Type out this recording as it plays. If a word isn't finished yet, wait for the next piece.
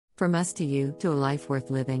From us to you, to a life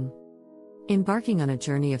worth living. Embarking on a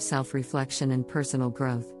journey of self-reflection and personal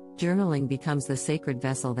growth, journaling becomes the sacred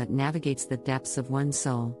vessel that navigates the depths of one's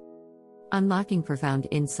soul, unlocking profound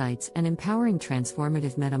insights and empowering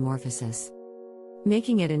transformative metamorphosis,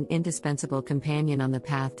 making it an indispensable companion on the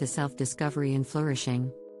path to self-discovery and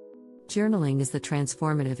flourishing. Journaling is the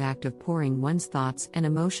transformative act of pouring one's thoughts and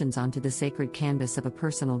emotions onto the sacred canvas of a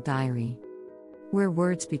personal diary, where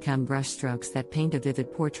words become brushstrokes that paint a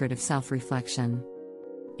vivid portrait of self-reflection.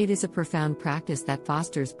 It is a profound practice that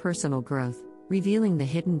fosters personal growth, revealing the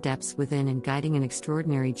hidden depths within and guiding an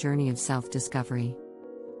extraordinary journey of self-discovery.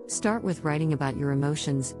 Start with writing about your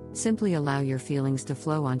emotions. Simply allow your feelings to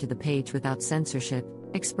flow onto the page without censorship,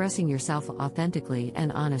 expressing yourself authentically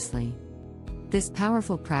and honestly. This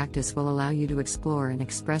powerful practice will allow you to explore and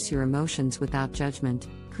express your emotions without judgment,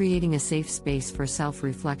 creating a safe space for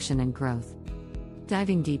self-reflection and growth.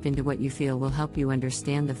 Diving deep into what you feel will help you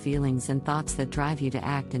understand the feelings and thoughts that drive you to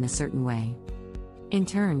act in a certain way. In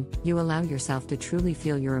turn, you allow yourself to truly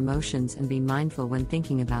feel your emotions and be mindful when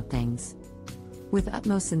thinking about things. With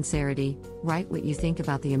utmost sincerity, write what you think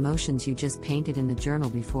about the emotions you just painted in the journal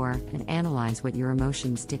before, and analyze what your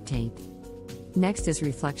emotions dictate. Next is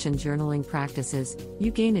reflection journaling practices.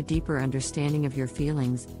 You gain a deeper understanding of your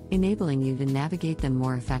feelings, enabling you to navigate them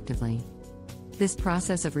more effectively. This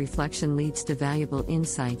process of reflection leads to valuable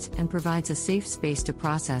insights and provides a safe space to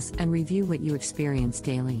process and review what you experience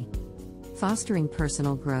daily, fostering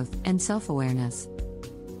personal growth and self-awareness.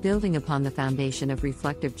 Building upon the foundation of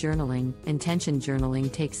reflective journaling, intention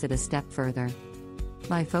journaling takes it a step further.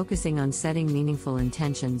 By focusing on setting meaningful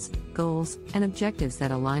intentions, goals, and objectives that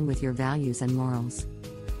align with your values and morals.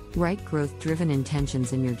 Write growth-driven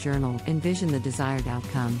intentions in your journal, envision the desired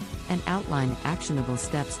outcome, and outline actionable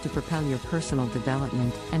steps to propel your personal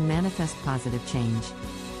development and manifest positive change.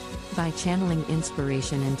 By channeling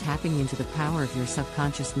inspiration and tapping into the power of your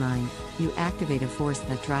subconscious mind, you activate a force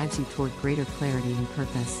that drives you toward greater clarity and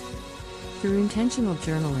purpose. Through intentional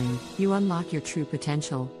journaling, you unlock your true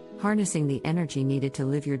potential, harnessing the energy needed to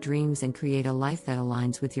live your dreams and create a life that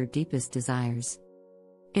aligns with your deepest desires.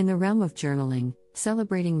 In the realm of journaling,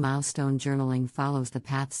 celebrating milestone journaling follows the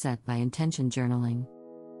path set by intention journaling.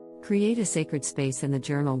 Create a sacred space in the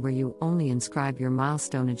journal where you only inscribe your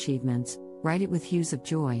milestone achievements, write it with hues of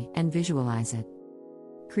joy, and visualize it.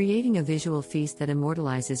 Creating a visual feast that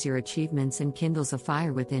immortalizes your achievements and kindles a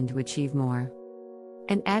fire within to achieve more.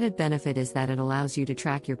 An added benefit is that it allows you to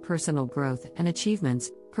track your personal growth and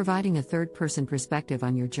achievements, providing a third-person perspective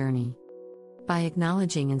on your journey. By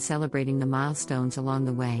acknowledging and celebrating the milestones along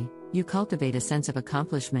the way, you cultivate a sense of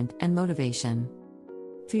accomplishment and motivation,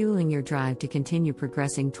 fueling your drive to continue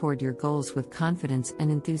progressing toward your goals with confidence and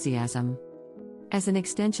enthusiasm. As an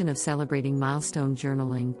extension of celebrating milestone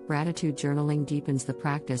journaling, gratitude journaling deepens the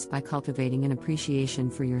practice by cultivating an appreciation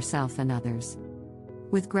for yourself and others.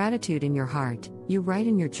 With gratitude in your heart, you write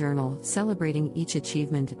in your journal, celebrating each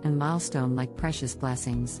achievement and milestone like precious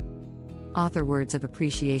blessings. Author words of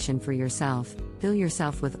appreciation for yourself, fill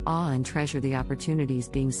yourself with awe and treasure the opportunities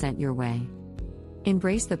being sent your way.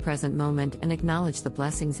 Embrace the present moment and acknowledge the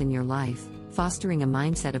blessings in your life, fostering a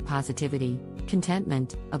mindset of positivity,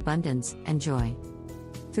 contentment, abundance, and joy.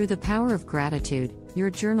 Through the power of gratitude, your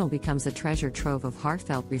journal becomes a treasure trove of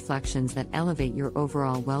heartfelt reflections that elevate your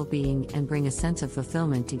overall well-being and bring a sense of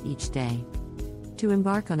fulfillment to each day. To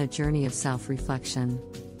embark on a journey of self-reflection.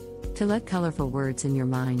 To let colorful words in your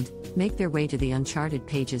mind make their way to the uncharted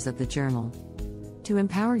pages of the journal. To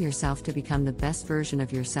empower yourself to become the best version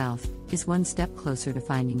of yourself is one step closer to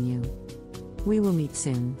finding you. We will meet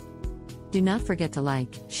soon. Do not forget to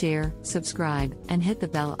like, share, subscribe, and hit the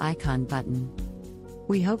bell icon button.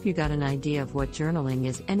 We hope you got an idea of what journaling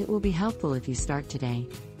is, and it will be helpful if you start today.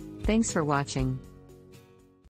 Thanks for watching.